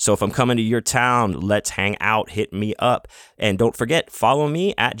 So if I'm coming to your town, let's hang out. Hit me up. And don't forget, follow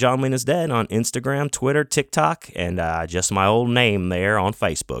me at John Wayne is Dead on Instagram, Twitter, TikTok, and just my old name there on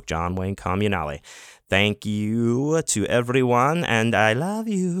Facebook, John Wayne Comunale. Thank you to everyone, and I love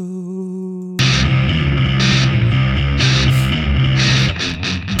you.